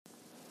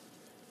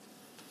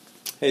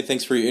Hey,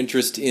 thanks for your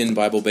interest in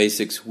Bible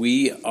Basics.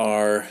 We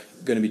are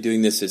going to be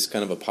doing this as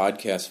kind of a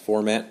podcast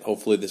format.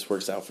 Hopefully this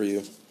works out for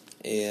you.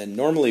 And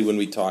normally when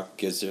we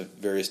talk as to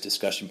various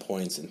discussion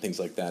points and things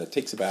like that, it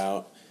takes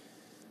about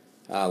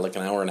like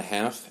an hour and a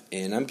half,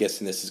 and I'm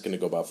guessing this is going to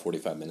go about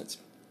 45 minutes.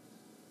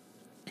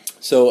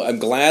 So I'm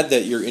glad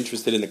that you're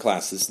interested in the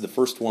class. This is the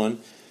first one,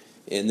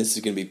 and this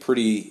is going to be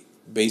pretty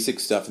basic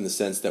stuff in the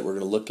sense that we're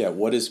going to look at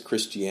what is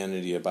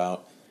Christianity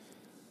about,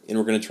 and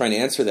we're going to try and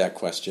answer that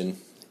question.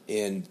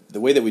 And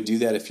the way that we do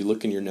that, if you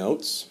look in your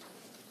notes,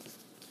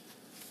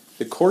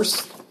 the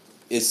course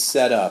is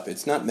set up.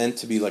 It's not meant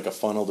to be like a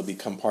funnel to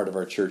become part of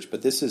our church,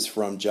 but this is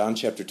from John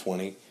chapter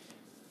 20,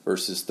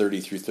 verses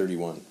 30 through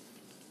 31.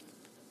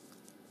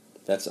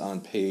 That's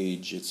on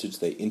page, it should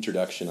say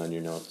introduction on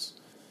your notes.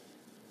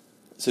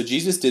 So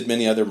Jesus did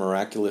many other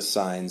miraculous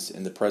signs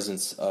in the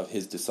presence of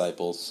his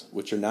disciples,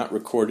 which are not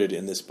recorded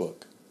in this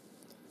book.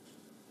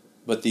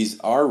 But these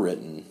are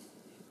written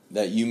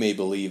that you may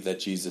believe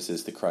that Jesus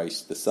is the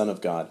Christ, the Son of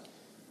God,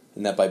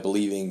 and that by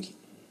believing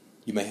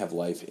you may have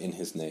life in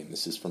his name.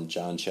 This is from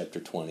John chapter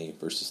 20,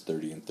 verses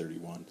 30 and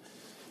 31.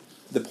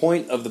 The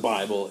point of the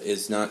Bible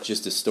is not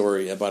just a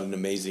story about an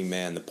amazing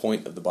man. The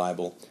point of the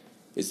Bible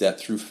is that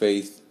through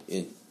faith,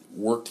 it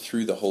worked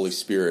through the Holy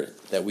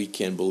Spirit, that we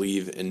can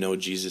believe and know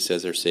Jesus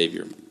as our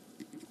Savior.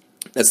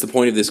 That's the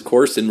point of this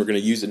course, and we're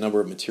going to use a number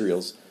of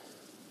materials.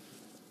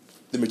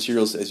 The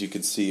materials, as you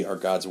can see, are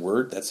God's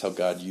Word. That's how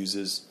God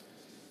uses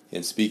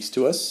and speaks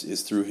to us,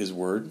 is through his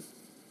word.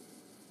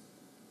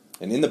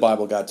 And in the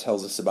Bible, God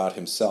tells us about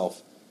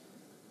himself,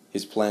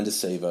 his plan to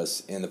save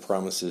us, and the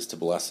promises to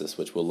bless us,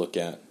 which we'll look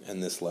at in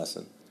this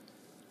lesson.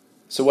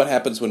 So what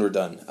happens when we're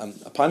done?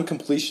 Upon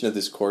completion of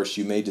this course,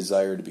 you may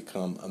desire to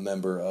become a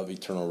member of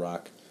Eternal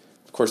Rock.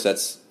 Of course,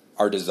 that's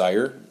our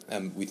desire,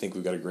 and we think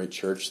we've got a great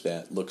church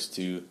that looks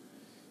to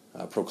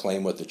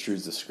proclaim what the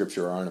truths of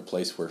Scripture are in a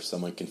place where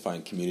someone can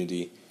find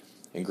community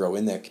and grow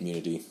in that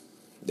community.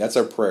 That's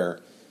our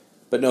prayer.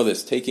 But know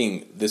this,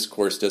 taking this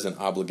course doesn't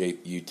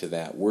obligate you to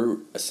that. We're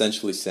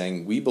essentially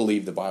saying we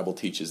believe the Bible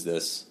teaches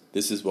this.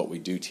 This is what we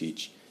do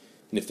teach.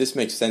 And if this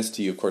makes sense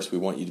to you, of course, we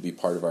want you to be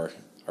part of our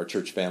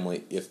church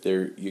family. If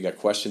you got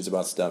questions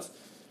about stuff,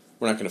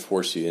 we're not going to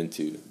force you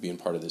into being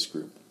part of this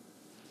group.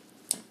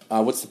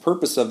 What's the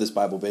purpose of this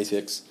Bible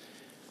Basics?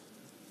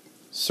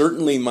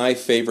 Certainly my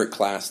favorite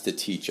class to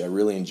teach. I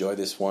really enjoy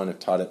this one. I've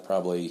taught it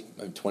probably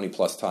 20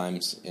 plus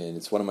times, and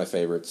it's one of my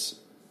favorites.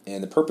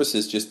 And the purpose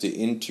is just to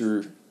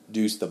introduce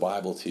the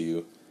Bible to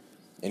you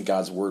and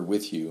God's Word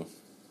with you,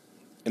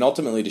 and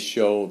ultimately to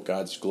show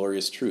God's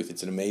glorious truth.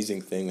 It's an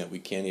amazing thing that we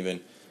can't even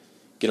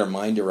get our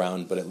mind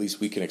around, but at least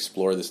we can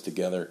explore this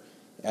together,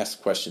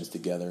 ask questions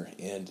together,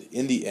 and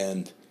in the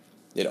end,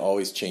 it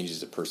always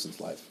changes a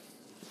person's life.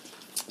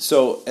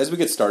 So as we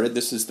get started,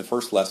 this is the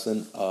first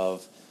lesson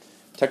of,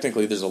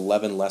 technically there's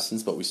 11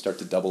 lessons, but we start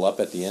to double up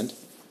at the end,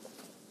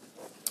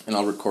 and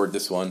I'll record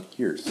this one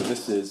here. So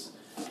this is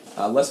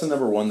lesson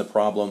number 1, the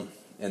problem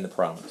and the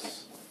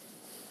promise.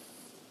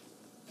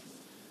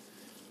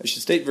 I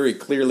should state very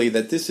clearly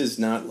that this is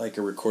not like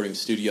a recording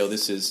studio.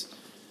 This is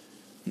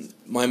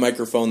my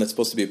microphone that's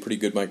supposed to be a pretty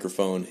good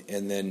microphone,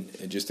 and then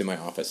just in my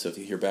office. So if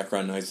you hear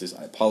background noises,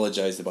 I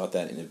apologize about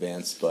that in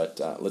advance, but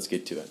let's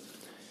get to it.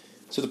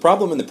 So the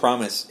problem and the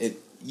promise,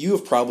 you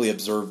have probably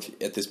observed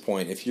at this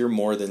point, if you're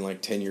more than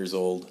like 10 years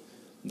old,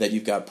 that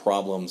you've got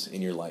problems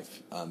in your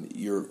life.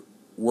 Your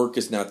work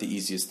is not the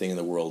easiest thing in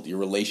the world. Your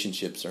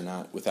relationships are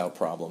not without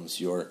problems.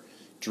 Your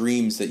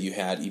dreams that you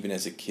had even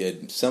as a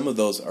kid, some of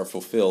those are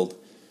fulfilled.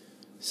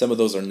 Some of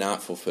those are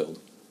not fulfilled.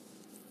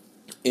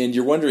 And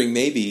you're wondering,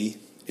 maybe,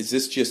 is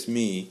this just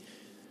me,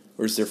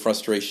 or is there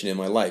frustration in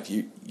my life?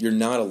 You're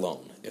not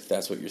alone, if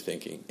that's what you're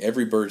thinking.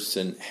 Every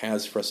person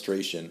has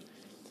frustration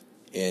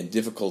and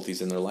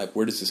difficulties in their life.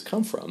 Where does this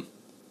come from?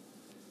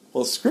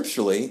 Well,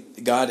 scripturally,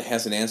 God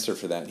has an answer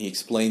for that. And he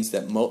explains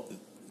that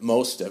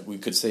most, we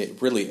could say,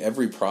 really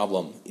every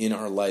problem in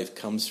our life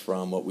comes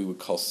from what we would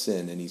call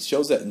sin. And he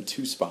shows that in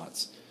 2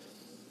 spots.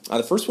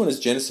 The first one is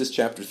Genesis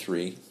chapter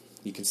 3.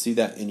 You can see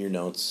that in your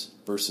notes,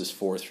 verses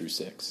 4 through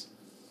 6.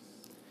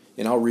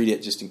 And I'll read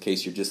it just in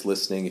case you're just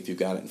listening. If you've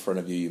got it in front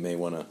of you, you may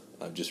want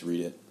to just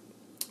read it.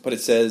 But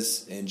it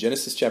says in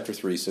Genesis chapter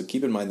 3, so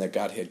keep in mind that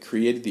God had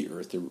created the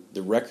earth.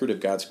 The record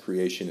of God's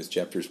creation is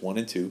chapters 1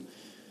 and 2.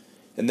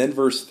 And then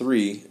verse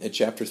 3, at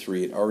chapter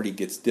 3, it already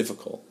gets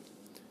difficult.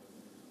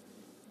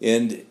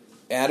 And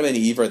Adam and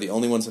Eve are the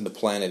only ones on the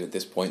planet at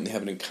this point, and they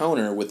have an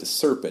encounter with the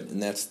serpent,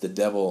 and that's the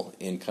devil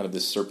in kind of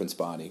this serpent's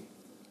body.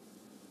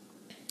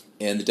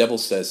 And the devil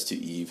says to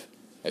Eve,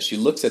 as she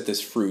looks at this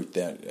fruit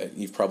that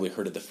you've probably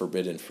heard of, the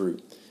forbidden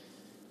fruit.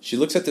 She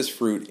looks at this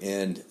fruit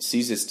and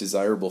sees it's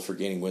desirable for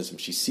gaining wisdom.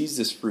 She sees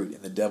this fruit,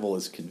 and the devil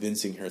is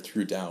convincing her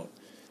through doubt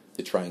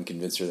to try and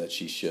convince her that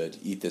she should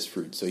eat this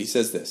fruit. So he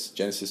says this,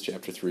 Genesis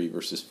chapter 3,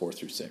 verses 4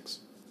 through 6.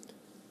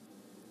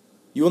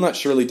 You will not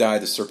surely die,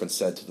 the serpent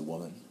said to the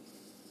woman.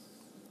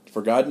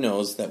 For God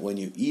knows that when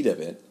you eat of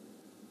it,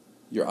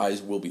 your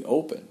eyes will be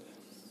opened,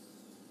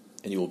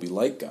 and you will be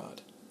like God,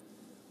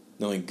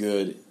 knowing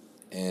good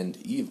and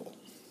evil.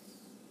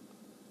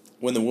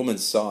 When the woman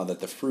saw that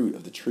the fruit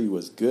of the tree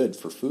was good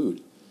for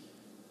food,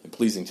 and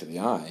pleasing to the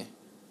eye,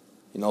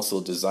 and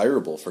also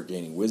desirable for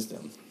gaining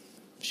wisdom,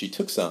 she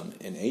took some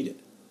and ate it.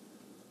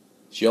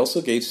 She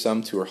also gave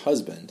some to her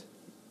husband,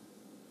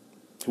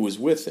 who was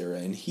with her,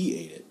 and he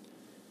ate it.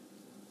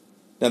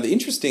 Now, the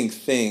interesting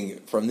thing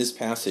from this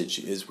passage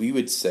is we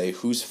would say,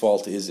 whose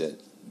fault is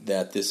it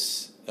that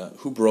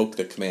who broke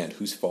the command?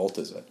 Whose fault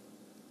is it?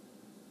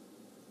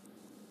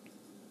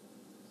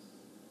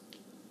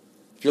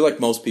 If you're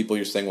like most people,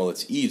 you're saying, well,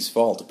 it's Eve's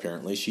fault,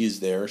 apparently. She is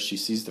there, she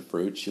sees the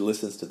fruit, she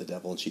listens to the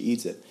devil, and she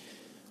eats it.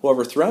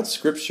 However, throughout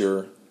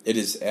Scripture, it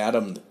is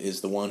Adam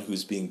is the one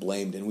who's being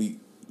blamed. And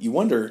you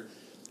wonder,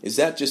 is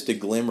that just a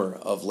glimmer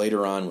of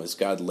later on as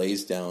God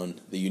lays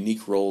down the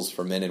unique roles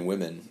for men and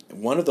women?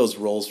 And one of those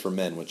roles for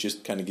men, which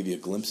just kind of give you a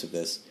glimpse of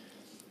this,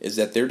 is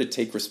that they're to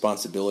take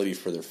responsibility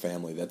for their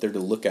family, that they're to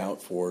look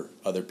out for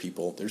other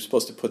people. They're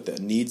supposed to put the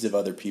needs of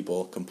other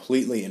people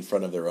completely in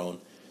front of their own.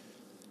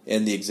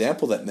 And the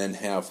example that men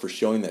have for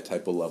showing that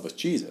type of love was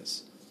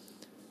Jesus.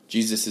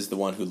 Jesus is the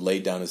one who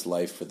laid down his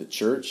life for the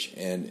church,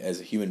 and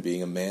as a human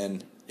being, a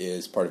man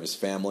is part of his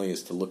family,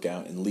 is to look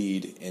out and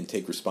lead and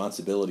take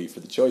responsibility for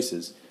the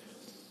choices.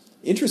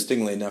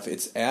 Interestingly enough,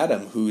 it's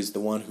Adam who is the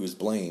one who is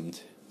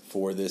blamed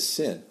for this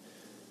sin.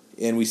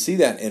 And we see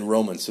that in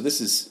Romans. So this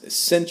is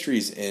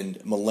centuries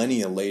and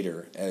millennia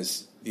later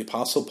as the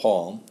Apostle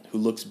Paul, who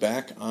looks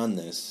back on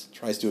this,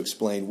 tries to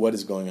explain what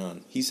is going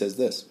on. He says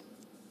this,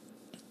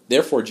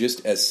 "Therefore,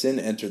 just as sin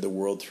entered the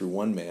world through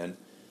one man,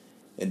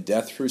 and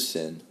death through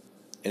sin,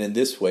 and in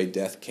this way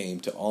death came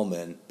to all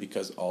men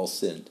because all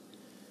sinned."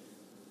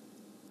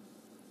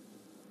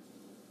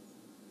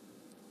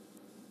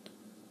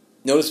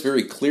 Notice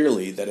very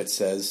clearly that it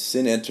says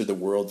sin entered the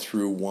world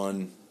through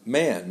one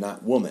man,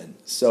 not woman.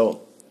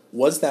 So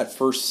was that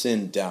first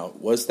sin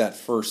doubt? Was that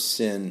first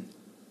sin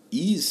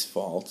Eve's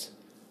fault?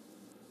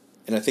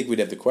 And I think we'd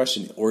have the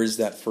question, or is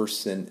that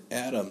first sin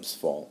Adam's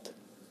fault?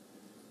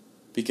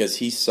 Because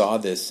he saw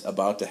this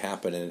about to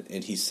happen,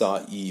 and he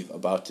saw Eve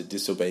about to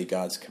disobey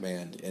God's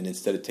command. And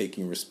instead of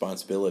taking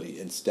responsibility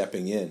and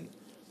stepping in,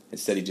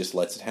 instead he just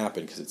lets it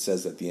happen, because it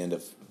says at the end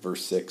of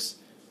verse 6,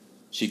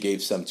 she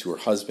gave some to her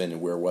husband,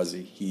 and where was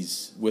he?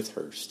 He's with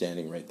her,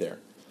 standing right there.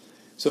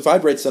 So if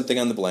I'd write something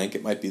on the blank,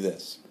 it might be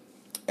this.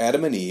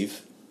 Adam and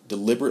Eve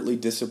deliberately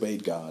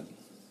disobeyed God,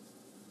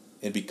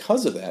 and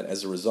because of that,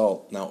 as a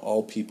result, now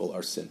all people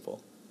are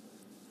sinful.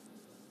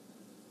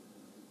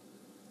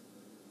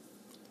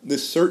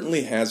 This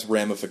certainly has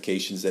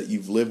ramifications that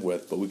you've lived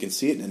with, but we can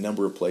see it in a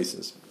number of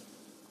places.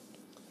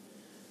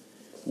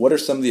 What are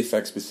some of the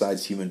effects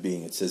besides human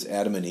being? It says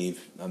Adam and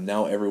Eve,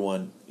 now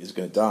everyone is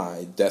going to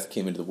die. Death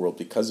came into the world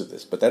because of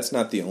this. But that's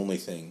not the only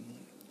thing.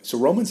 So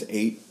Romans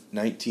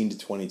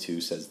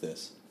 8:19-22 says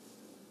this.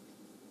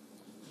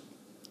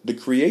 "The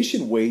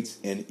creation waits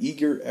in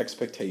eager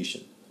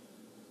expectation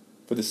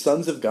for the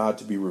sons of God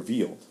to be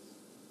revealed."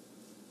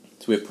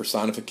 So we have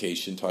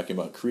personification talking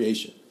about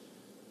creation.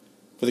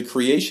 "For the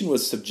creation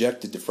was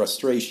subjected to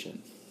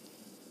frustration,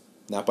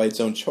 not by its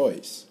own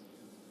choice,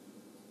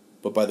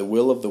 but by the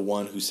will of the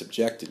one who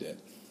subjected it,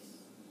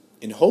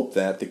 in hope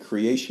that the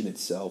creation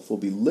itself will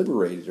be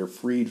liberated or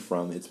freed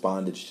from its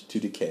bondage to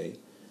decay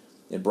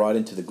and brought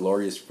into the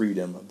glorious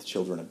freedom of the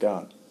children of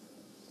God."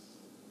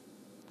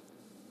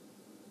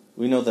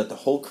 We know that the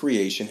whole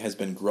creation has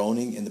been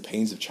groaning in the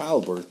pains of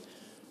childbirth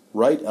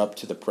right up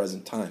to the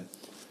present time.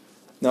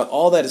 Now,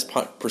 all that is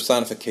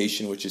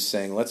personification, which is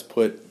saying, let's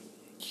put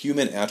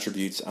human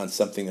attributes on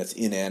something that's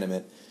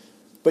inanimate.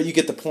 But you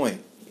get the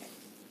point.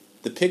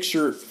 The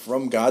picture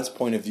from God's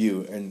point of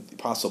view and the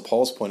Apostle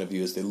Paul's point of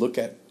view is they look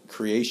at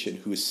creation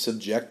who is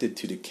subjected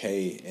to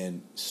decay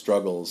and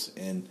struggles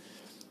and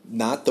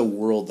not the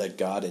world that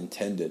God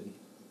intended.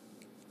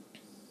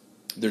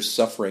 There's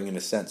suffering in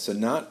a sense. So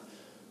not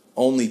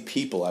only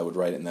people, I would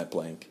write in that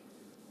blank,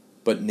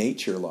 but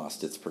nature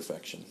lost its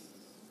perfection.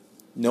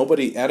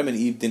 Adam and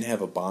Eve didn't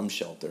have a bomb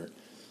shelter.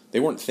 They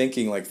weren't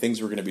thinking like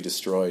things were going to be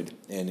destroyed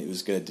and it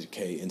was going to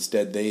decay.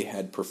 Instead, they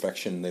had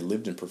perfection and they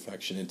lived in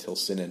perfection until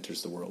sin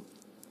enters the world.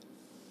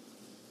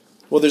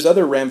 Well, there's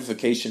other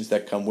ramifications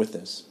that come with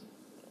this.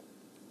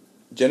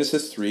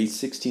 Genesis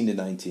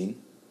 3:16-19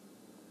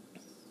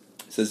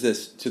 says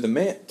this, to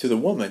the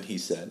woman, he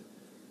said,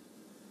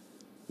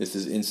 this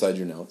is inside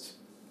your notes,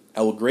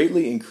 "I will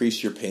greatly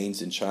increase your pains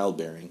in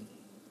childbearing.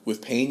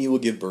 With pain you will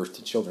give birth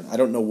to children." I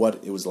don't know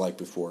what it was like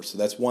before, so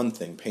that's one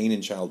thing, pain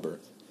in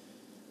childbirth.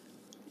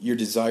 "Your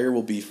desire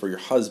will be for your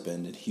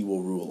husband, and he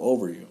will rule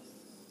over you."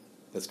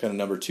 That's kind of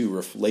number 2.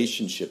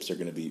 Relationships are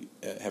going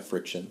to have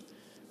friction,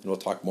 and we'll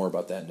talk more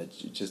about that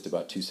in just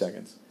about 2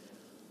 seconds.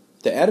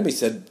 To Adam he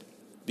said,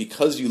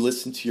 "Because you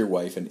listened to your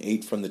wife and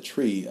ate from the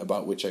tree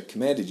about which I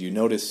commanded you."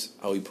 Notice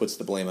how he puts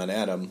the blame on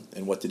Adam,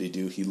 and what did he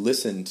do? He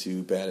listened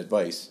to bad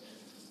advice.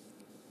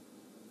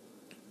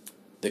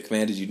 "That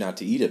commanded you not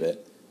to eat of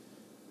it.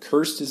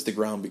 Cursed is the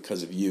ground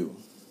because of you.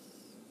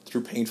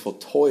 Through painful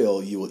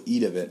toil you will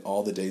eat of it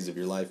all the days of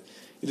your life.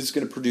 It is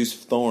going to produce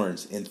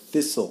thorns and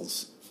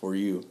thistles for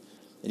you,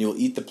 and you will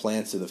eat the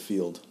plants of the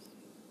field.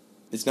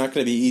 It's not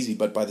going to be easy,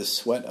 but by the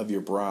sweat of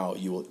your brow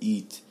you will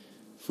eat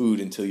food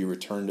until you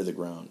return to the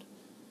ground.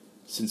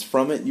 Since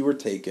from it you were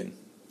taken,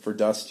 for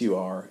dust you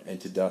are, and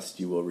to dust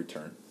you will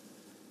return.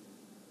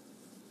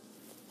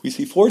 We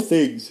see four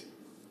things.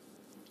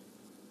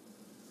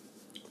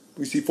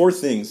 We see four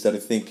things that I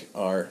think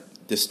are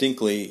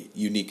distinctly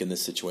unique in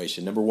this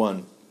situation. Number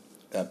one,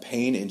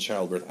 pain in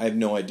childbirth. I have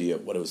no idea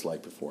what it was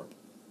like before.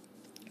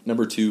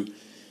 Number two,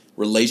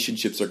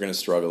 relationships are going to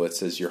struggle. It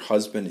says your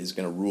husband is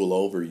going to rule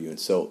over you. And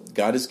so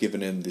God has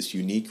given him this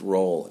unique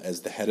role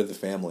as the head of the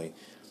family.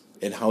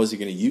 And how is he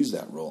going to use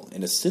that role?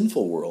 In a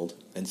sinful world,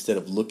 instead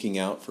of looking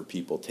out for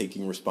people,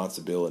 taking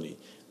responsibility,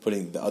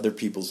 putting the other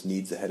people's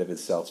needs ahead of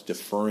himself,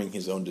 deferring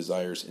his own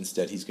desires,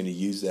 instead he's going to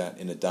use that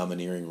in a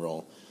domineering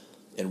role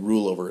and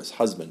rule over his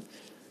husband.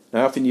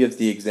 Now, often you have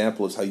the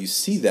example of how you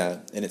see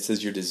that, and it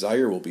says your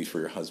desire will be for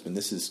your husband.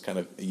 This is kind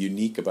of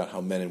unique about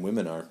how men and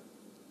women are.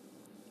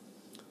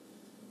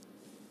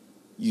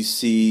 You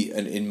see,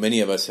 and many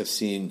of us have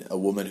seen a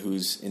woman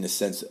who's, in a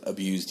sense,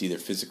 abused either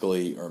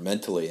physically or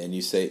mentally, and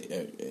you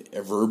say,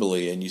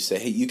 verbally, and you say,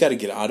 hey, you got to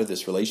get out of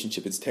this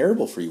relationship. It's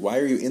terrible for you. Why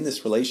are you in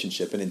this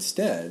relationship? And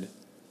instead,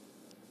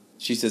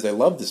 she says, I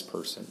love this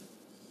person.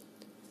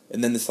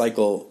 And then the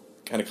cycle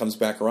kind of comes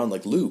back around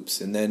like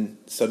loops, and then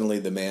suddenly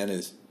the man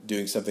is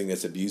doing something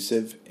that's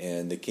abusive,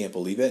 and they can't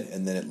believe it,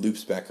 and then it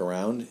loops back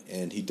around,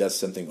 and he does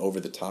something over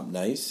the top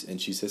nice,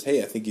 and she says,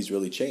 hey, I think he's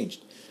really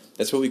changed.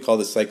 That's what we call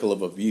the cycle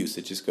of abuse.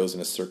 It just goes in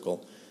a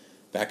circle,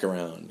 back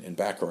around, and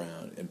back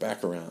around, and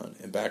back around,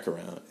 and back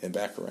around, and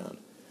back around.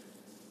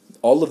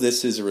 All of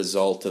this is a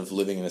result of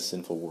living in a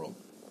sinful world,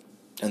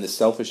 and the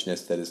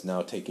selfishness that is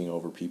now taking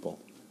over people.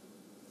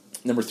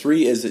 Number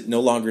three is that no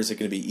longer is it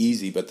going to be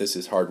easy, but this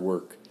is hard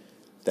work.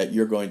 That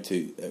you're going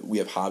to, we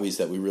have hobbies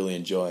that we really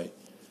enjoy.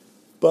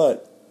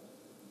 But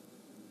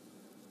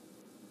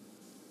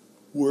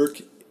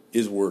work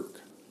is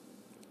work.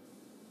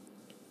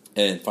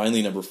 And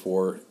finally, number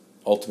four,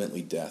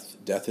 ultimately death.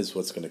 Death is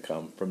what's going to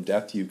come. From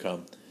death you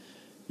come.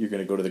 You're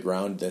going to go to the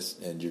ground,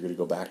 and you're going to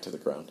go back to the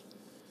ground.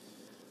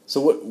 So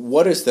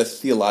what is the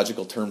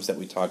theological terms that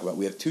we talk about?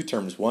 We have two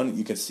terms. One,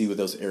 you can see with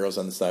those arrows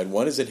on the side.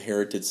 One is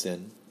inherited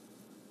sin.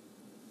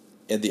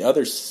 And the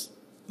other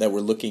that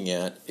we're looking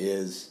at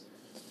is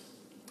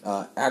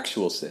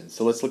actual sin.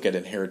 So let's look at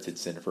inherited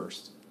sin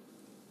first.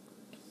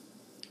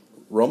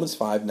 Romans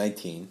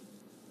 5:19,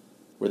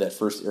 where that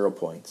first arrow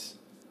points,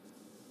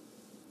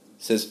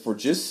 says, for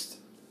just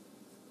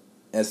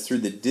as through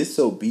the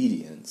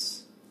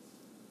disobedience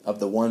of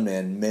the one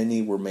man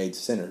many were made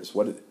sinners.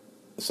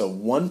 So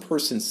one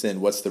person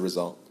sinned, what's the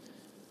result?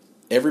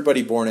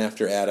 Everybody born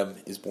after Adam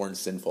is born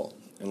sinful,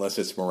 unless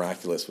it's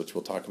miraculous, which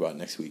we'll talk about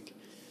next week.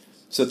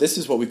 So this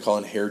is what we call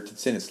inherited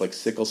sin. It's like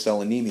sickle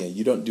cell anemia.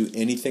 You don't do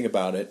anything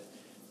about it,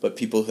 but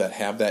people that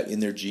have that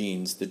in their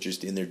genes, they're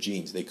just in their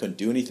genes. They couldn't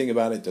do anything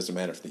about it. It doesn't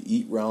matter if they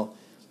eat well.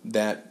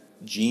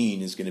 That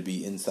gene is going to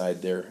be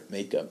inside their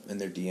makeup and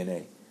their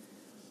DNA.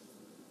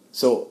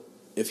 So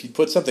if you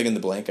put something in the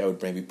blank, I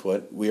would maybe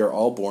put, we are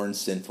all born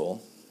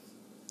sinful.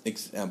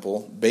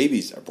 Example,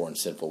 babies are born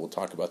sinful. We'll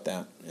talk about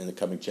that in the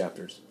coming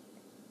chapters.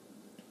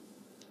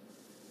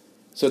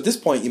 So at this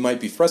point, you might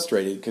be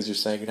frustrated because you're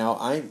saying, now,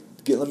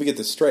 let me get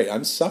this straight.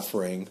 I'm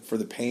suffering for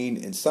the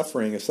pain and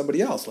suffering of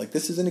somebody else. Like,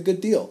 this isn't a good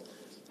deal.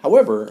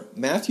 However,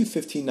 Matthew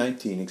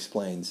 15:19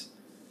 explains,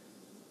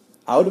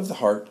 out of the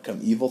heart come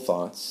evil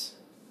thoughts,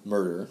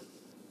 murder,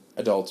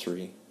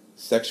 adultery,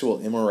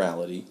 sexual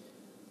immorality,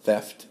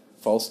 theft,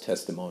 false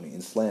testimony,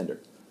 and slander.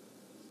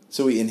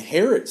 So we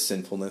inherit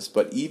sinfulness,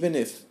 but even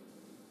if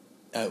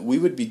we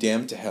would be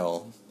damned to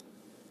hell,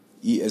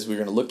 as we're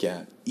going to look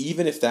at,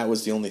 even if that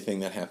was the only thing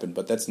that happened,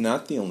 but that's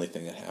not the only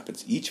thing that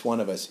happens. Each one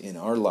of us in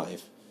our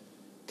life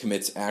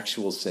commits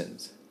actual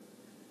sins.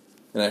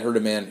 And I heard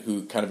a man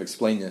who kind of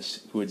explained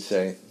this, who would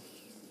say,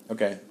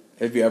 okay,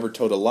 have you ever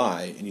told a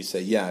lie? And you say,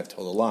 yeah, I've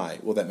told a lie.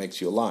 Well, that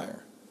makes you a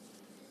liar.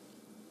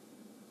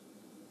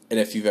 And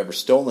if you've ever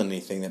stolen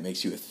anything, that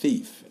makes you a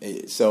thief.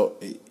 So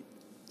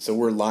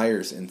we're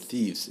liars and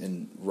thieves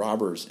and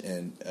robbers,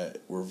 and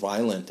we're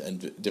violent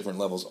at different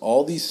levels.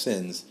 All these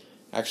sins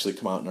actually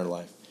come out in our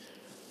life.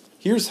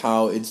 Here's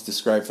how it's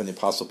described from the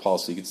Apostle Paul.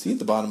 So you can see at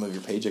the bottom of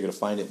your page. I've got to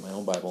find it in my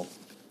own Bible.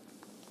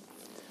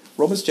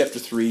 Romans chapter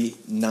 3,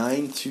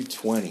 9 through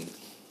 20.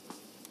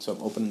 So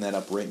I'm opening that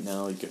up right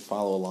now. You can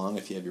follow along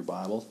if you have your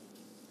Bible.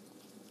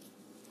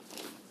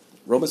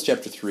 Romans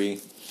chapter 3,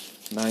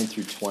 9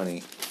 through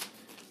 20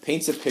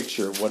 paints a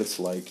picture of what it's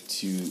like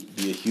to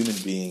be a human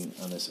being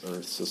on this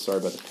earth. So sorry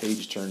about the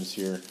page turns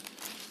here.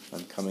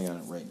 I'm coming on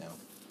it right now.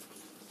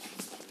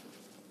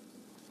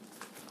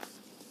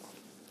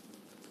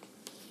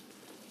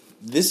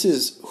 This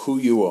is who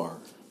you are,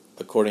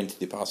 according to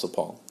the Apostle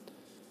Paul.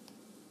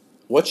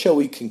 What shall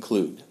we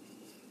conclude?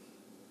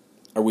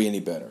 Are we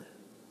any better?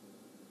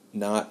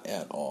 Not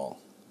at all.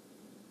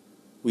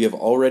 We have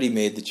already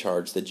made the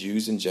charge that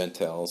Jews and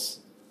Gentiles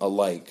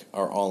alike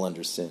are all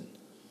under sin.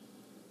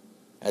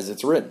 As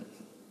it's written,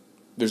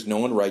 there's no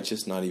one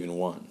righteous, not even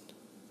one.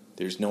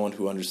 There's no one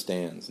who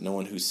understands, no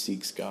one who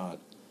seeks God.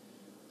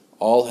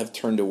 All have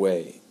turned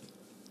away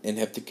and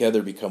have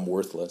together become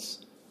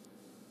worthless.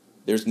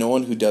 There's no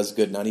one who does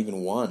good, not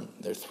even one.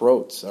 Their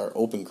throats are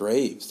open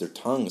graves. Their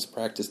tongues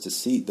practice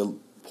deceit. The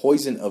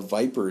poison of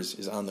vipers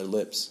is on their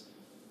lips.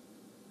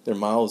 Their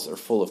mouths are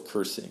full of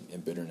cursing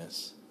and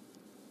bitterness.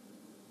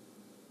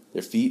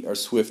 Their feet are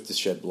swift to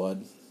shed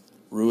blood.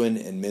 Ruin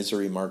and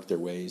misery mark their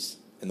ways,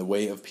 and the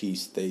way of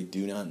peace they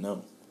do not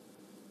know.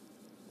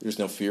 There's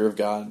no fear of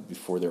God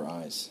before their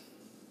eyes.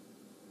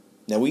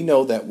 Now we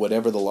know that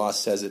whatever the law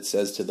says, it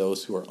says to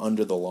those who are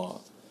under the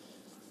law.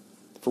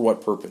 For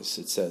what purpose?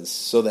 It says,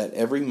 so that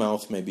every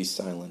mouth may be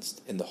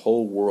silenced, and the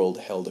whole world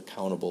held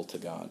accountable to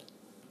God.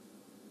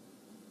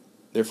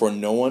 Therefore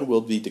no one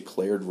will be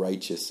declared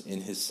righteous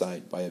in his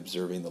sight by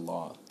observing the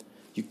law.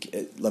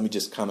 Let me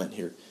just comment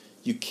here.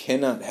 You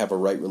cannot have a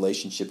right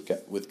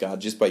relationship with God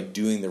just by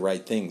doing the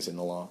right things in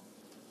the law.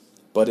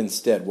 But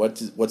instead,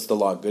 what's the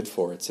law good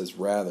for? It says,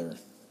 rather,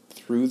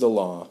 through the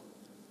law,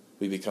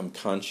 we become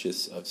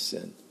conscious of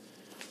sin.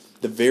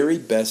 The very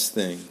best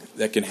thing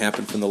that can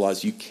happen from the law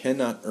is you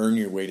cannot earn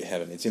your way to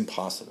heaven. It's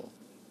impossible.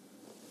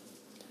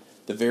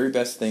 The very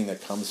best thing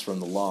that comes from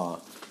the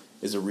law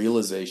is a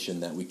realization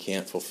that we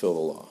can't fulfill the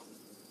law.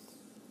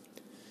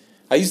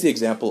 I use the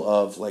example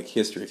of like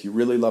history. If you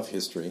really love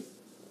history,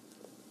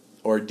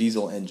 or a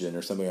diesel engine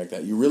or something like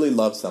that, you really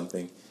love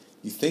something,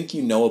 you think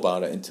you know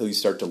about it until you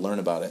start to learn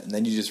about it, and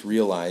then you just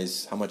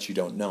realize how much you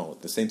don't know.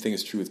 The same thing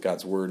is true with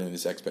God's Word and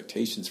His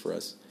expectations for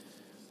us.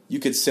 You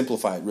could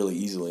simplify it really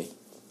easily.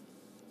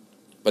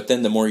 But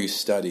then the more you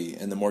study,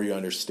 and the more you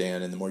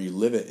understand, and the more you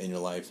live it in your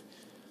life,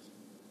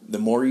 the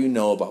more you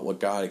know about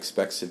what God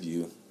expects of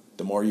you,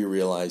 the more you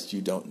realize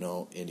you don't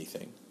know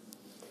anything.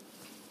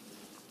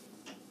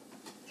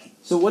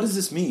 So what does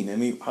this mean? I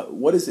mean,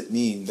 what does it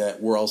mean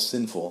that we're all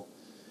sinful?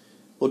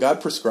 Well,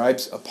 God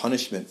prescribes a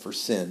punishment for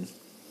sin.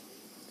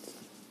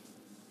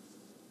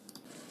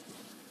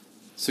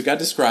 So God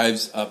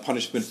describes a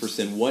punishment for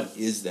sin. What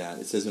is that?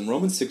 It says in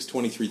Romans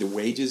 6:23, the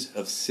wages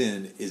of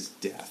sin is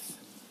death.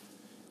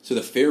 So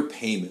the fair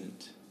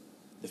payment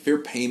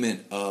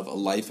of a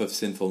life of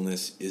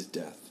sinfulness is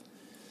death.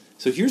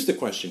 So here's the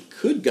question.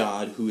 Could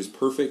God, who is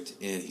perfect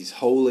and He's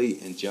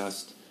holy and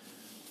just,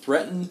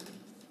 threaten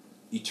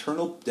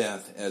eternal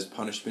death as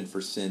punishment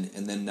for sin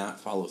and then not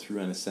follow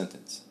through on His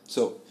sentence?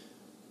 So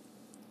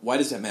why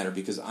does that matter?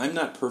 Because I'm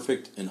not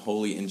perfect and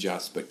holy and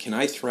just, but can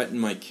I threaten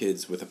my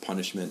kids with a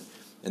punishment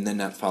and then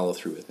not follow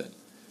through with it?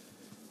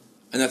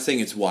 I'm not saying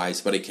it's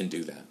wise, but I can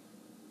do that.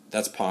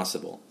 That's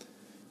possible.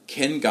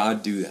 Can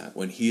God do that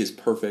when He is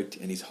perfect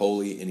and He's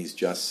holy and He's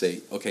just?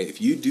 Say, okay, if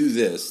you do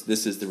this,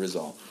 this is the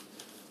result.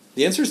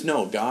 The answer is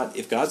no.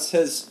 If God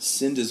says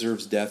sin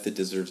deserves death, it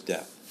deserves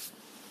death.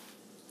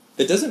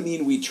 That doesn't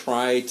mean we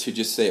try to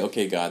just say,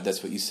 okay, God,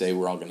 that's what you say,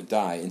 we're all going to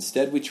die.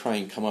 Instead, we try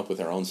and come up with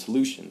our own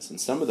solutions.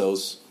 And some of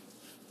those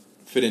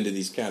fit into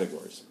these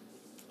categories.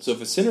 So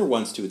if a sinner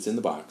wants to, it's in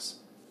the box.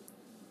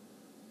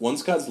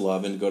 Wants God's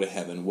love and to go to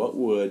heaven, what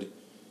would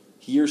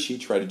he or she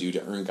try to do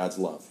to earn God's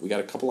love? We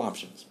got a couple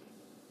options.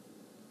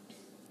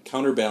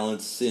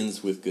 Counterbalance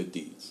sins with good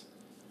deeds.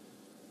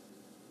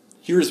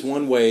 Here's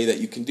one way that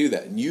you can do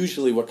that. And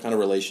usually, what kind of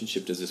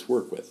relationship does this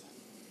work with?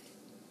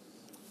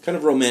 Kind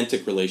of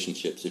romantic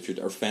relationships,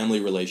 or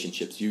family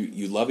relationships.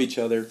 You love each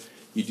other,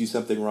 you do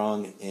something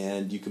wrong,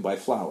 and you can buy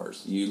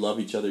flowers. You love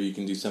each other, you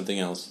can do something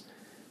else.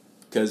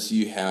 Because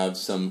you have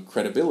some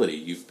credibility.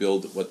 You've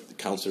built what the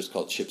counselors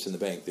call chips in the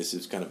bank. This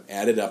is kind of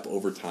added up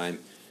over time.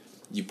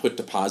 You put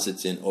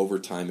deposits in over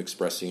time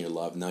expressing your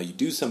love. Now you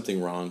do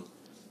something wrong,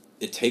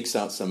 it takes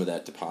out some of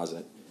that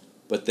deposit,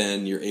 but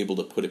then you're able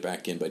to put it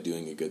back in by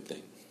doing a good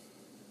thing.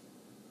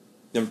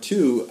 Number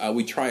two,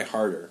 we try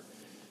harder.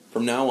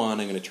 From now on,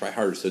 I'm going to try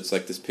harder. So it's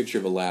like this picture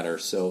of a ladder.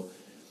 So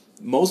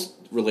most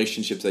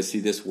relationships I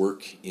see this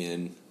work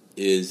in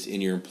is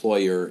in your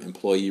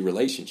employer-employee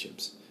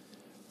relationships.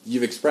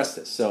 You've expressed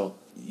this. So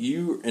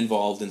you're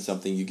involved in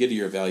something, you get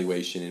your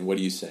evaluation, and what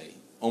do you say?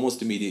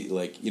 Almost immediately,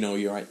 like,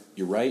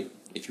 you're right.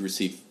 If you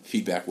receive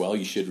feedback well,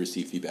 you should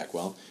receive feedback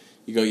well.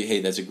 You go,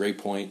 hey, that's a great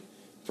point.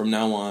 From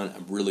now on,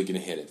 I'm really going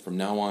to hit it. From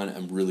now on,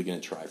 I'm really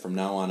going to try. From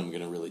now on, I'm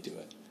going to really do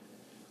it.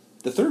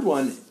 The third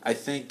one, I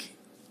think,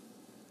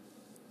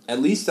 at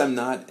least I'm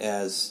not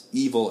as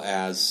evil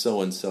as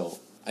so-and-so.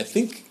 I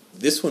think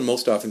this one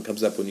most often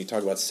comes up when you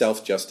talk about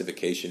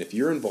self-justification. If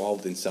you're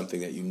involved in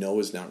something that you know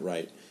is not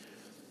right,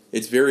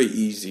 it's very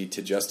easy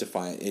to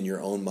justify it in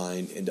your own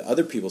mind and to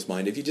other people's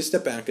mind if you just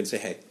step back and say,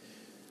 hey,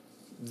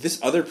 this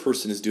other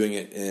person is doing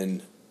it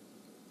in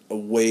a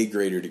way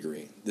greater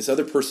degree. This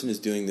other person is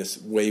doing this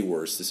way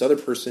worse. This other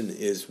person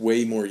is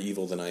way more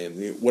evil than I am.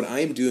 What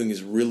I'm doing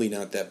is really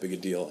not that big a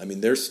deal. I mean,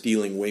 they're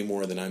stealing way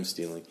more than I'm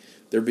stealing.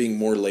 They're being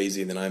more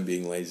lazy than I'm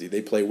being lazy.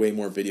 They play way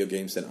more video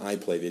games than I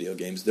play video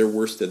games. They're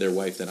worse to their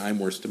wife than I'm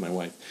worse to my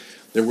wife.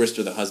 They're worse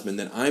to the husband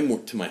than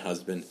I'm to my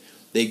husband.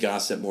 They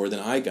gossip more than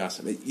I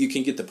gossip. You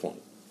can get the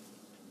point.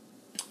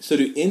 So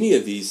do any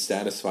of these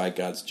satisfy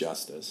God's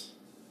justice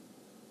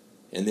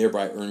and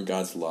thereby earn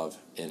God's love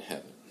in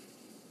heaven?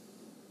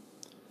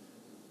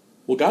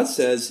 Well, God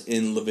says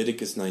in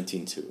Leviticus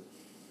 19:2,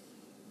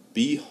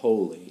 Be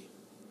holy.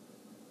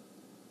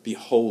 Be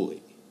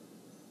holy,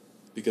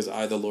 because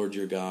I, the Lord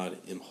your God,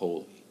 am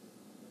holy.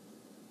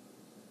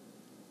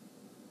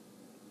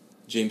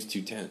 James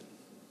 2:10.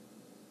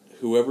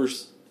 Whoever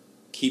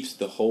keeps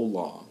the whole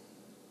law,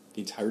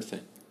 the entire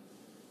thing,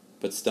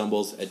 but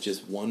stumbles at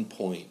just one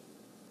point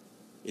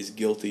is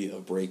guilty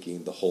of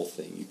breaking the whole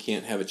thing. You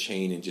can't have a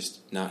chain and just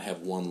not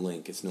have one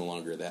link. It's no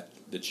longer that.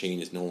 The chain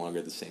is no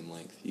longer the same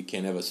length. You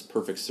can't have a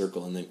perfect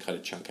circle and then cut a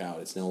chunk out.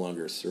 It's no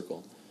longer a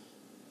circle.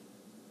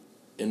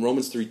 In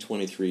Romans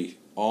 3:23,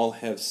 all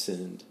have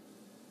sinned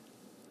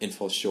and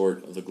fall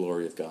short of the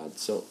glory of God.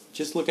 So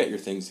just look at your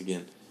things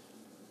again.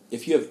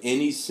 If you have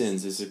any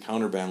sins as a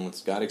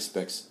counterbalance, God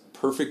expects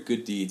perfect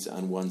good deeds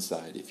on one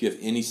side. If you have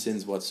any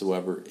sins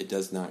whatsoever, it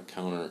does not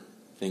counter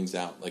things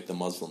out like the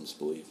Muslims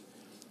believe.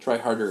 Try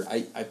harder.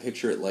 I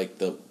picture it like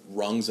the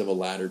rungs of a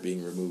ladder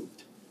being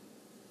removed.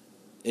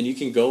 And you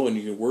can go and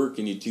you can work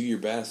and you do your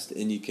best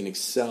and you can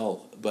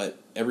excel, but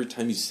every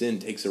time you sin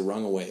takes a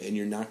rung away and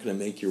you're not going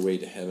to make your way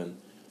to heaven.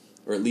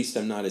 Or at least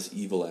I'm not as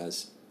evil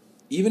as.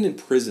 Even in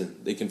prison,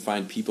 they can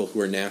find people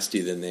who are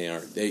nastier than they are.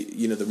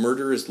 The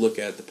murderers look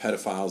at the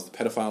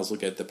pedophiles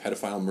look at the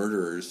pedophile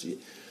murderers.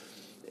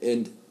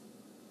 And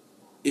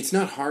it's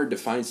not hard to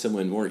find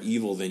someone more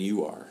evil than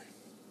you are.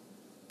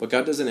 But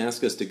God doesn't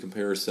ask us to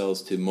compare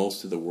ourselves to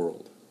most of the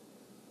world.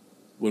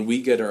 When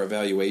we get our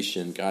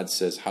evaluation, God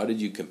says, how did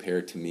you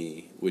compare to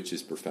me, which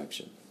is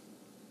perfection?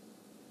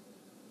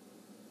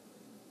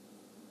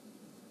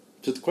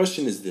 So the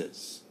question is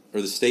this, or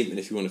the statement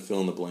if you want to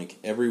fill in the blank,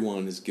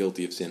 everyone is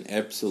guilty of sin.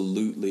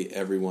 Absolutely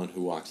everyone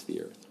who walks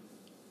the earth.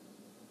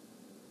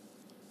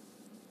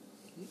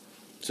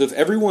 So if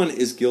everyone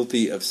is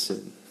guilty of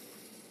sin,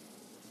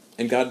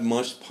 and God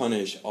must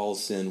punish all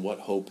sin, what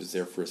hope is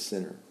there for a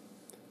sinner?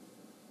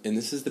 And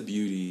this is the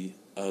beauty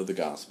of the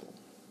gospel.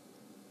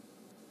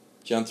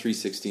 John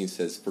 3:16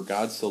 says, for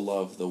God so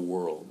loved the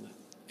world,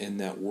 and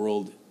that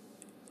world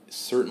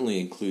certainly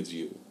includes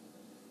you.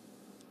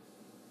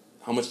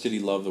 How much did he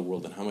love the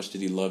world, and how much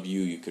did he love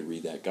you? You could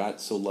read that. God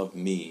so loved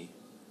me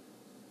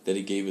that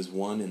he gave his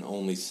one and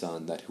only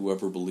Son, that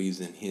whoever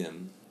believes in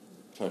him,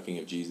 talking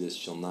of Jesus,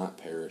 shall not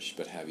perish,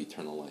 but have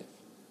eternal life.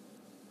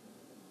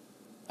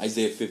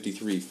 Isaiah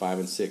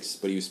 53:5-6,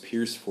 but he was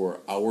pierced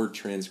for our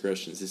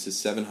transgressions. This is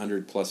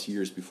 700 plus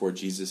years before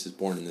Jesus is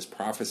born. And this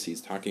prophecy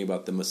is talking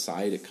about the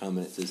Messiah to come.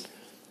 And it says,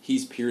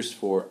 he's pierced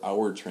for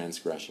our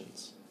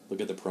transgressions. Look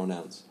at the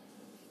pronouns.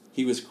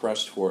 He was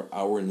crushed for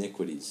our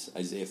iniquities.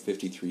 Isaiah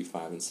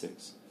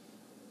 53:5-6.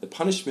 The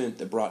punishment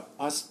that brought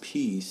us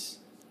peace,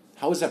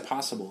 how is that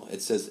possible?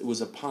 It says it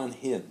was upon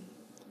him.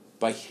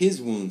 By his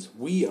wounds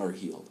we are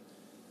healed.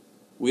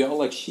 We all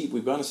like sheep,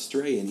 we've gone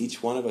astray, and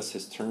each one of us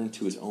has turned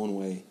to his own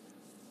way.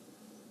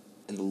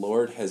 And the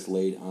Lord has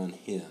laid on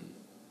him,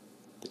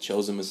 the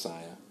chosen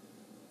Messiah,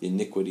 the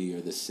iniquity or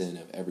the sin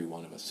of every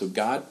one of us. So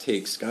God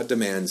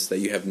demands that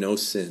you have no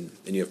sin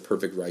and you have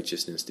perfect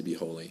righteousness to be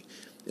holy.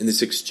 And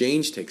this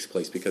exchange takes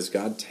place because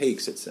God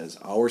takes, it says,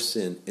 our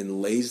sin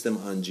and lays them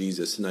on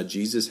Jesus. Now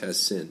Jesus has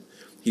sin.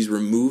 He's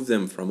removed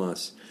them from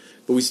us.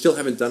 But we still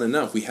haven't done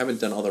enough. We haven't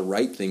done all the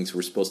right things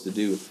we're supposed to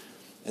do.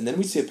 And then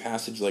we see a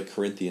passage like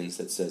Corinthians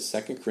that says,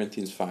 2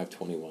 Corinthians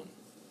 5:21.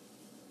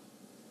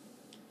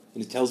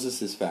 And it tells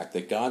us this fact,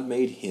 that God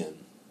made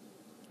him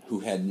who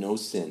had no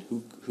sin.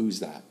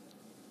 Who's that?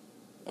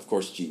 Of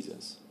course,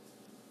 Jesus.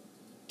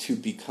 To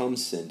become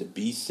sin, to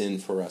be sin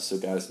for us. So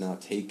God is now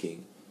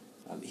taking,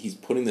 he's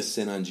putting the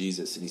sin on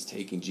Jesus, and he's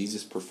taking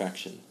Jesus'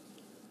 perfection,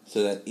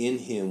 so that in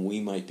him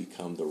we might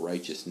become the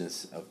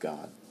righteousness of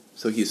God.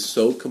 So he has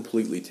so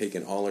completely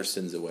taken all our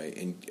sins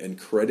away and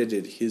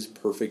credited his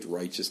perfect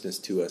righteousness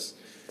to us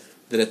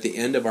that at the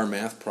end of our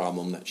math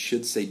problem that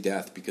should say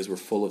death because we're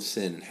full of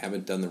sin and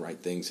haven't done the right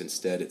things,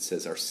 instead it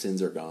says our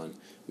sins are gone.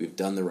 We've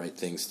done the right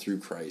things through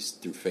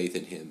Christ, through faith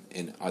in him.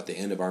 And at the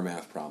end of our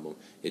math problem,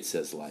 it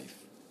says life.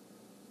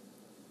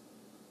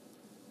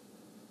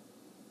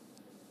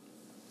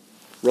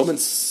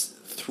 Romans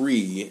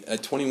 3,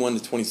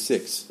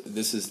 21-26.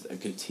 This is a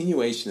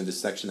continuation of the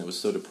section that was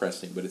so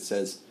depressing, but it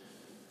says,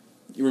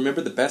 you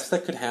remember the best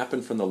that could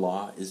happen from the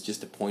law is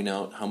just to point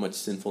out how much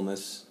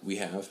sinfulness we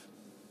have.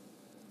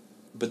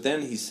 But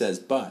then he says,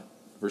 but,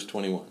 verse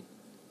 21,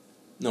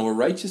 now a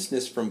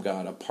righteousness from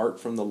God apart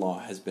from the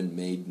law has been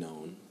made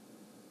known,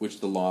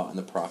 which the law and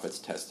the prophets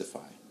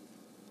testify.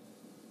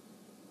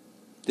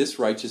 This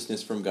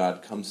righteousness from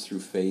God comes through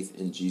faith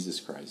in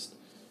Jesus Christ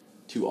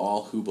to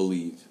all who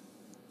believe.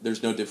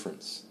 There's no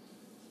difference.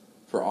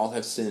 For all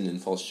have sinned and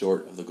fall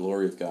short of the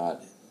glory of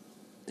God,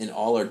 and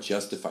all are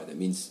justified. That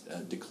means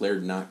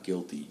declared not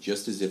guilty,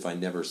 just as if I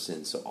never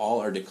sinned. So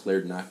all are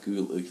declared not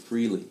guilty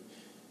freely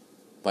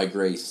by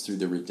grace through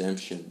the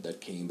redemption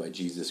that came by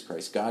Jesus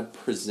Christ. God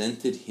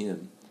presented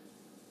him,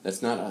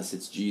 that's not us,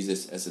 it's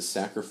Jesus, as a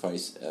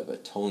sacrifice of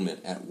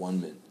atonement at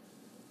one-ment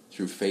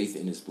through faith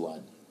in his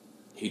blood.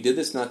 He did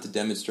this not to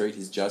demonstrate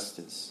his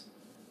justice,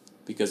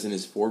 because in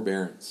his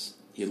forbearance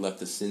he had left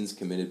the sins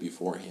committed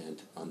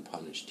beforehand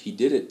unpunished. He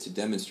did it to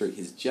demonstrate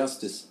his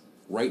justice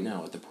right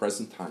now at the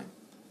present time,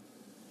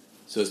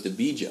 so as to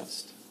be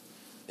just,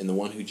 and the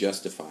one who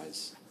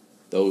justifies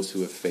those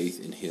who have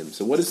faith in him.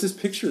 So what is this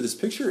picture? This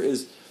picture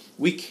is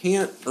we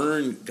can't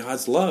earn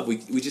God's love.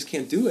 We just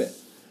can't do it.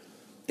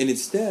 And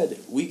instead,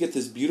 we get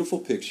this beautiful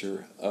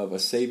picture of a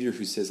Savior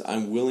who says,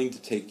 I'm willing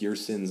to take your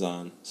sins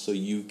on so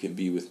you can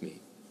be with me.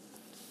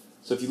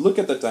 So if you look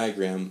at the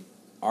diagram,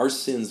 our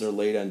sins are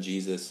laid on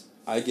Jesus.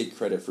 I get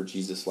credit for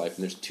Jesus' life.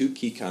 And there's two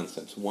key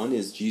concepts. One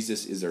is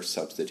Jesus is our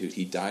substitute.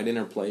 He died in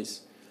our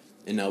place,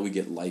 and now we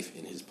get life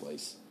in his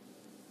place.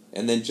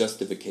 And then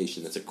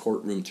justification. That's a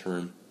courtroom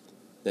term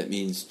that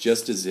means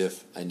just as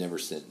if I never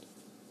sinned.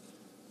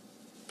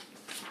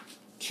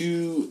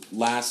 Two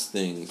last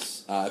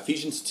things.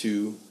 Ephesians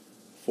 2,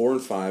 4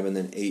 and 5, and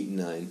then 8 and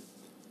 9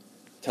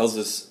 tells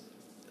us,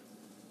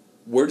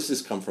 where does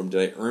this come from?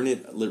 Did I earn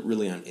it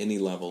really on any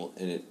level?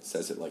 And it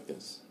says it like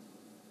this.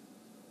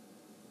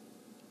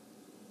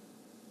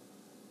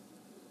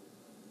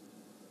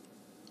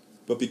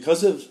 But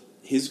because of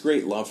his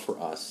great love for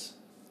us,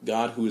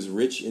 God, who is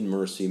rich in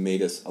mercy,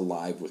 made us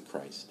alive with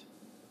Christ,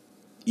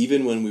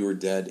 even when we were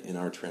dead in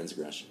our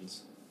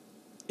transgressions.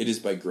 It is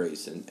by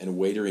grace, and a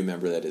way to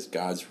remember that is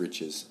God's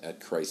riches at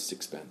Christ's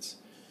expense.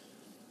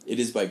 It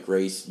is by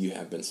grace you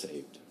have been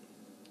saved.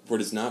 For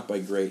it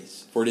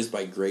is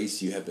by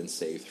grace you have been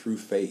saved through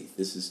faith.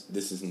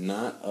 This is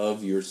not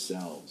of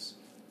yourselves.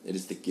 It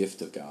is the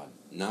gift of God,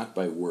 not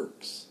by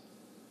works,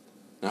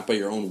 not by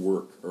your own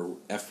work or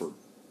effort,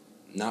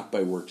 not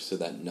by works so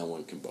that no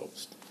one can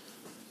boast.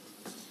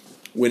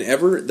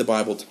 Whenever the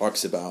Bible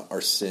talks about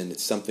our sin,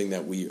 it's something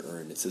that we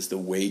earn. It says the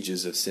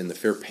wages of sin, the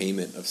fair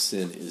payment of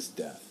sin is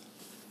death.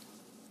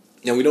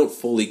 Now, we don't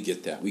fully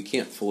get that. We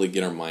can't fully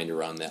get our mind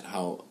around that,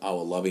 how a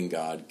loving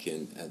God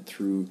can,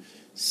 through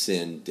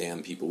sin,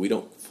 damn people. We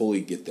don't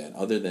fully get that,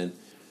 other than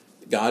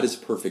God is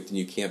perfect and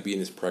you can't be in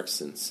his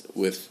presence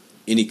with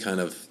any kind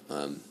of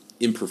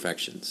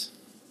imperfections.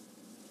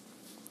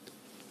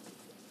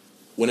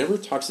 Whenever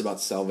it talks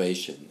about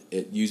salvation,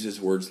 it uses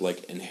words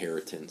like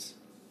inheritance.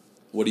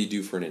 What do you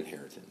do for an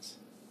inheritance?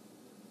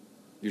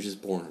 You're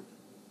just born.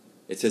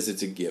 It says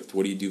it's a gift.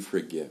 What do you do for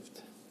a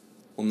gift?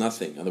 Well,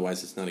 nothing.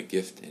 Otherwise, it's not a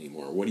gift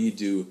anymore. What do you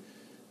do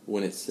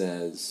when it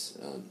says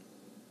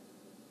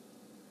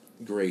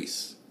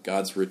grace,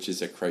 God's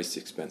riches at Christ's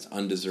expense,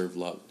 undeserved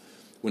love?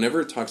 Whenever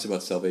it talks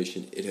about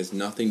salvation, it has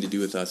nothing to do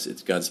with us.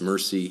 It's God's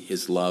mercy,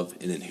 his love,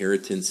 an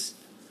inheritance,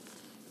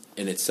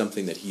 and it's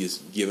something that he has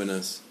given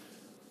us.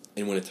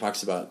 And when it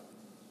talks about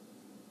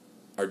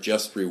our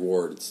just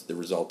reward, it's the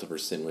result of our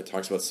sin. When it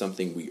talks about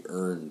something we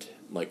earned,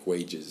 like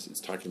wages,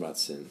 it's talking about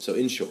sin. So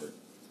in short,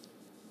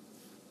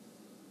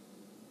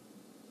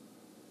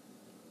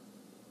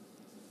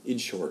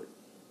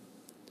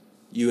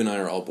 you and I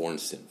are all born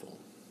sinful.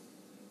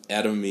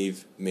 Adam and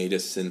Eve made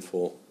us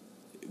sinful.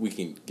 We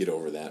can get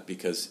over that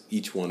because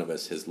each one of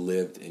us has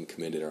lived and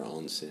committed our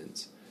own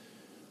sins.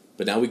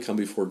 But now we come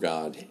before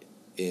God,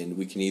 and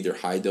we can either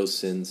hide those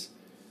sins,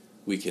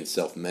 we can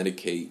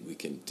self-medicate, we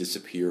can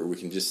disappear, we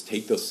can just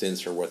take those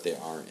sins for what they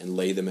are and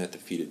lay them at the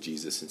feet of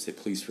Jesus and say,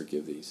 please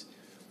forgive these.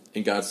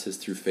 And God says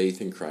through faith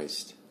in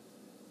Christ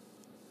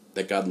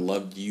that God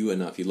loved you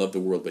enough. He loved the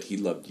world, but he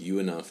loved you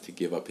enough to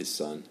give up his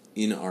son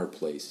in our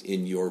place,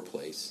 in your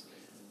place,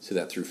 so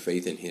that through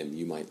faith in him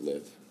you might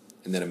live.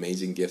 And that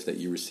amazing gift that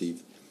you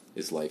receive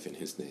is life in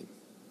his name.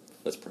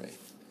 Let's pray.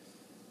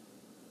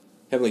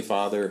 Heavenly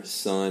Father,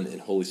 Son,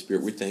 and Holy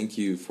Spirit, we thank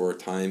you for a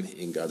time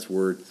in God's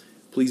Word.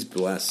 Please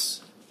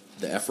bless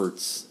the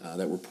efforts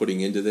that we're putting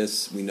into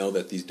this. We know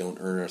that these don't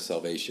earn our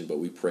salvation, but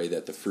we pray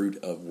that the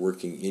fruit of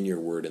working in your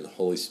Word and the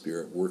Holy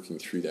Spirit working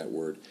through that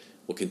Word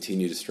will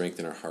continue to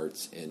strengthen our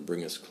hearts and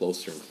bring us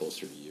closer and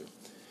closer to you.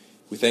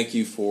 We thank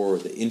you for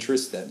the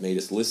interest that made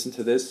us listen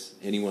to this,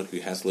 anyone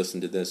who has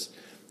listened to this,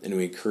 and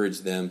we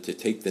encourage them to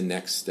take the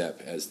next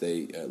step as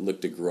they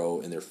look to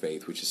grow in their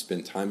faith, which is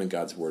spend time in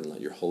God's Word and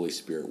let your Holy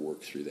Spirit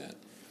work through that.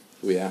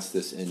 We ask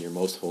this in your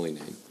most holy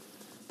name.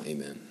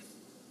 Amen.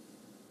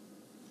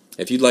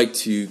 If you'd like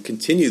to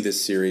continue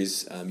this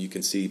series, you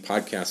can see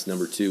podcast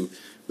number 2,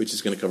 which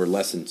is going to cover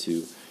lesson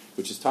 2,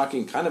 which is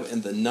talking kind of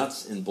in the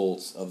nuts and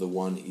bolts of the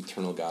one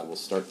eternal God. We'll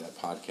start that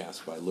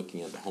podcast by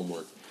looking at the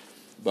homework.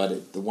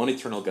 But the one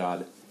eternal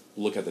God,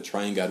 we'll look at the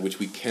triune God, which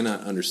we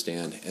cannot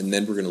understand, and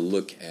then we're going to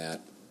look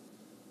at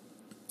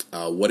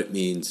what it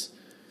means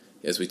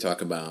as we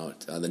talk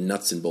about the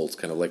nuts and bolts,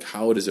 kind of like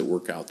how does it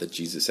work out that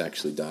Jesus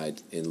actually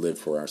died and lived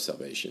for our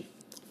salvation.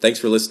 Thanks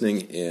for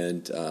listening,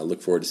 and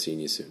look forward to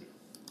seeing you soon.